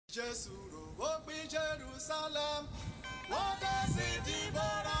Yeah,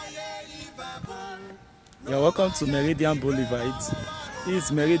 welcome to Meridian Boulevard. This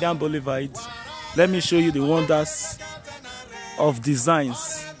is Meridian Boulevard. Let me show you the wonders of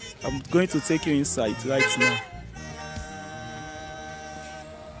designs. I'm going to take you inside right now.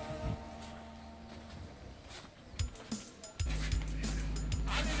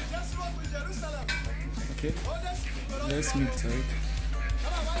 Okay, let's meet tight.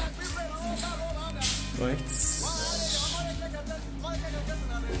 Right.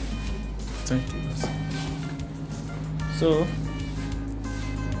 Thank you. So,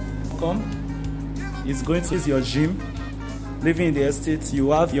 come. It's going to your gym. Living in the estate, you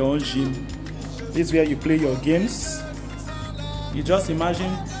have your own gym. This is where you play your games. You just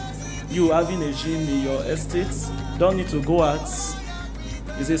imagine you having a gym in your estate. Don't need to go out.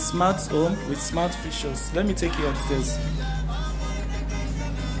 It's a smart home with smart features. Let me take you upstairs.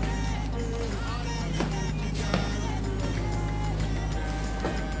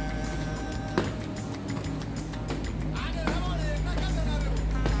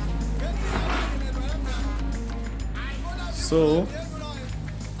 So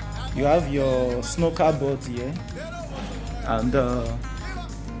you have your snooker board here and a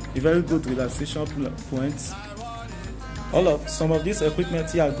very good relaxation points. Some of these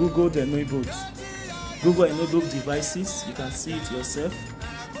equipment here are Google enabled devices. You can see it yourself,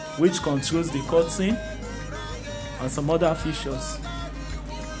 which controls the curtain and some other features.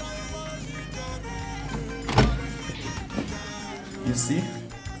 You see,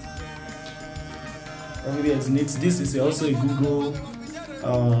 everywhere is neat. This is also a Google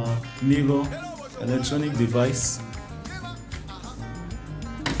mirror electronic device.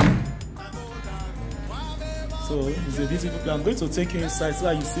 So it's a beautiful place. I'm going to take you inside so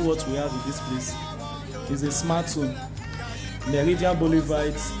that you see what we have in this place. It's a smart home. Meridian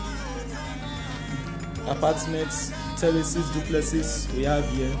Boulevard apartments, terraces, duplexes we have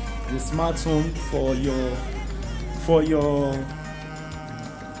here. The smart home for your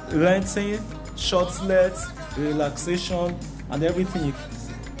renting, short-let, relaxation, and everything.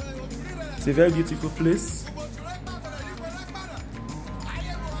 It's a very beautiful place.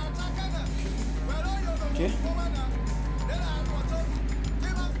 Okay.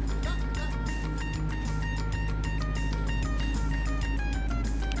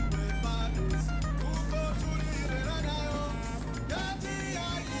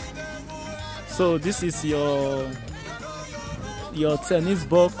 So this is your tennis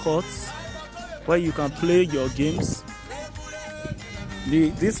ball court where you can play your games.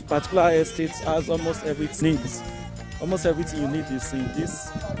 This particular estate has almost everything. Almost everything you need is in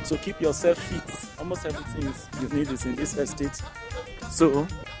this. So keep yourself fit. Almost everything you need is in this estate. So,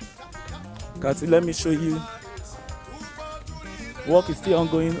 let me show you. Work is still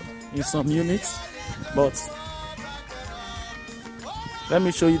ongoing in some units, but let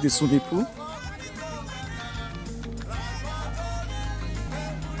me show you the swimming pool.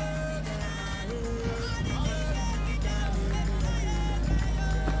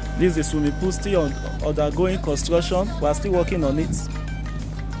 This is the swimming pool still undergoing construction. We are still working on it.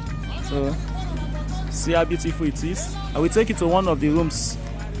 So, see how beautiful it is. I will take you to one of the rooms.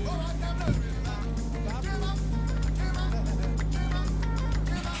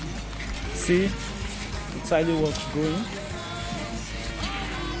 See the tidy work going.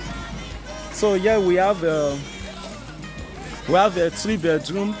 So here we have a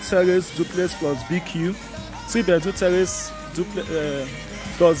 3-bedroom terrace duplex plus BQ. 3-bedroom terrace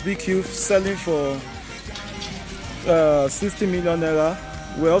plus BQ selling for 60 million naira.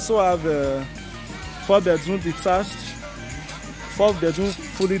 We also have a 4-bedroom detached, 4-bedroom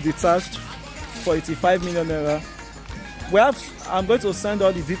fully detached for 85 million naira. I'm going to send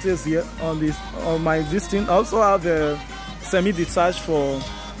all the details here on my listing. I also have a semi-detached for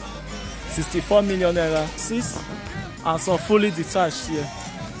 64 million naira, and some fully detached here.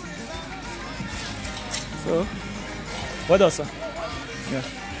 So, what else, sir? Yeah.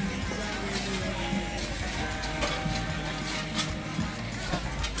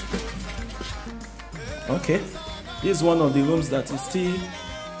 Okay, this is one of the rooms that is still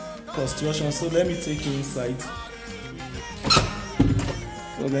construction. So let me take you inside.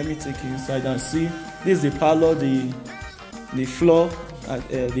 And see. This is the parlor, the floor,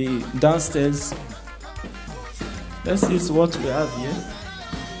 the downstairs. Let's see what we have here.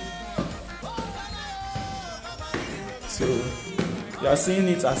 So you are seeing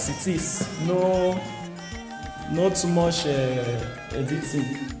it as it is. Not too much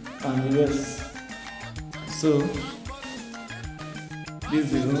editing and the rest. So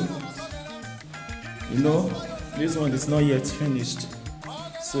this is the room. This one is not yet finished.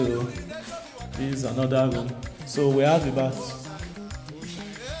 So this is another room. So we have about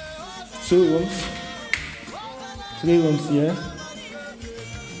 2 rooms, 3 rooms here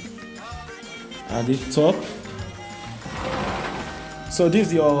at the top. So this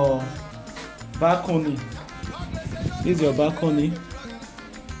is your balcony. This is your balcony.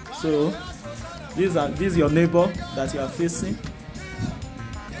 So this is your neighbor that you are facing.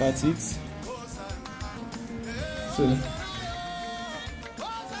 That's it. So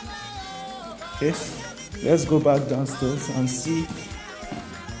okay, let's go back downstairs and see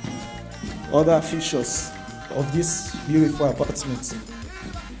other features of this beautiful apartment.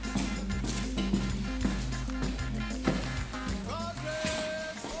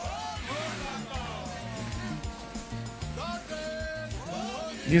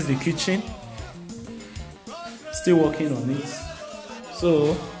 This is the kitchen. Still working on it.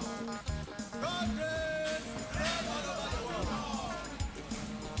 So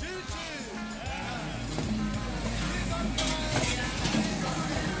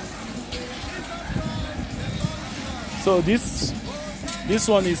this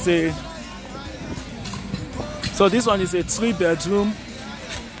one is a 3-bedroom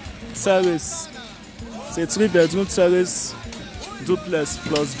terrace. It's a 3-bedroom terrace duplex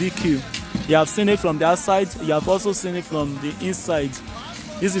plus BQ. You have seen it from the outside, you have also seen it from the inside.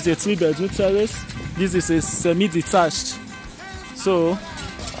 This is a 3-bedroom terrace. This is a semi-detached. So,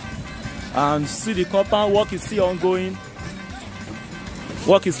 and see the compound, work is still ongoing.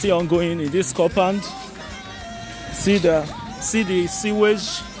 Work is still ongoing in this compound. See the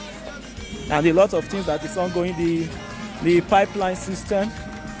sewage and a lot of things that is ongoing. The pipeline system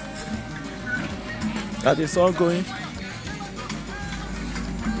that is ongoing.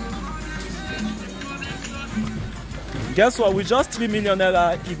 Guess what? With just 3 million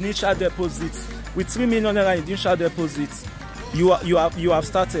naira initial deposit, with 3 million naira initial deposit, you have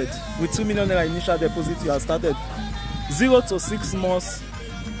started. With 2 million naira initial deposit, you have started. 0 to 6 months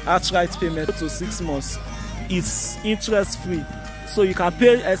outright payment. 0 to 6 months. It's interest free, so you can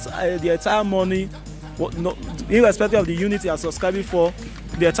pay the entire money, irrespective of the unit you are subscribing for,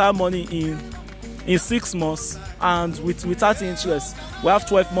 the entire money in 6 months, and without interest. We have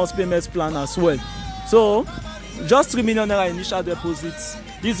 12 months payment plan as well. So just 3 million naira initial deposit.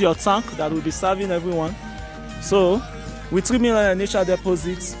 This is your tank that will be serving everyone. So with 3 million naira initial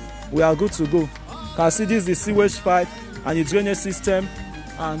deposit, we are good to go. You can see this is the sewage pipe and the drainage system.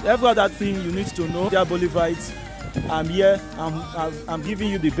 And every other thing you need to know. Meridian Boulevard, I'm here. I'm giving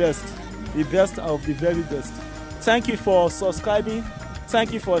you the best of the very best. Thank you for subscribing.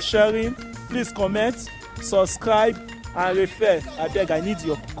 Thank you for sharing. Please comment, subscribe, and refer. I beg, I need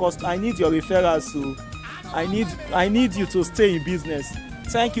your referrals. So I need you to stay in business.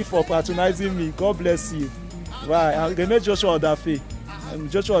 Thank you for patronizing me. God bless you. Bye. I'm Joshua Odafe. I'm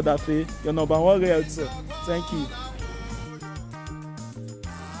Joshua Odafe, your #1 realtor. Thank you.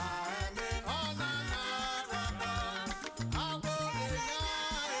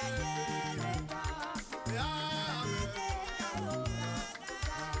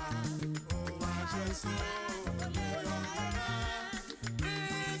 See.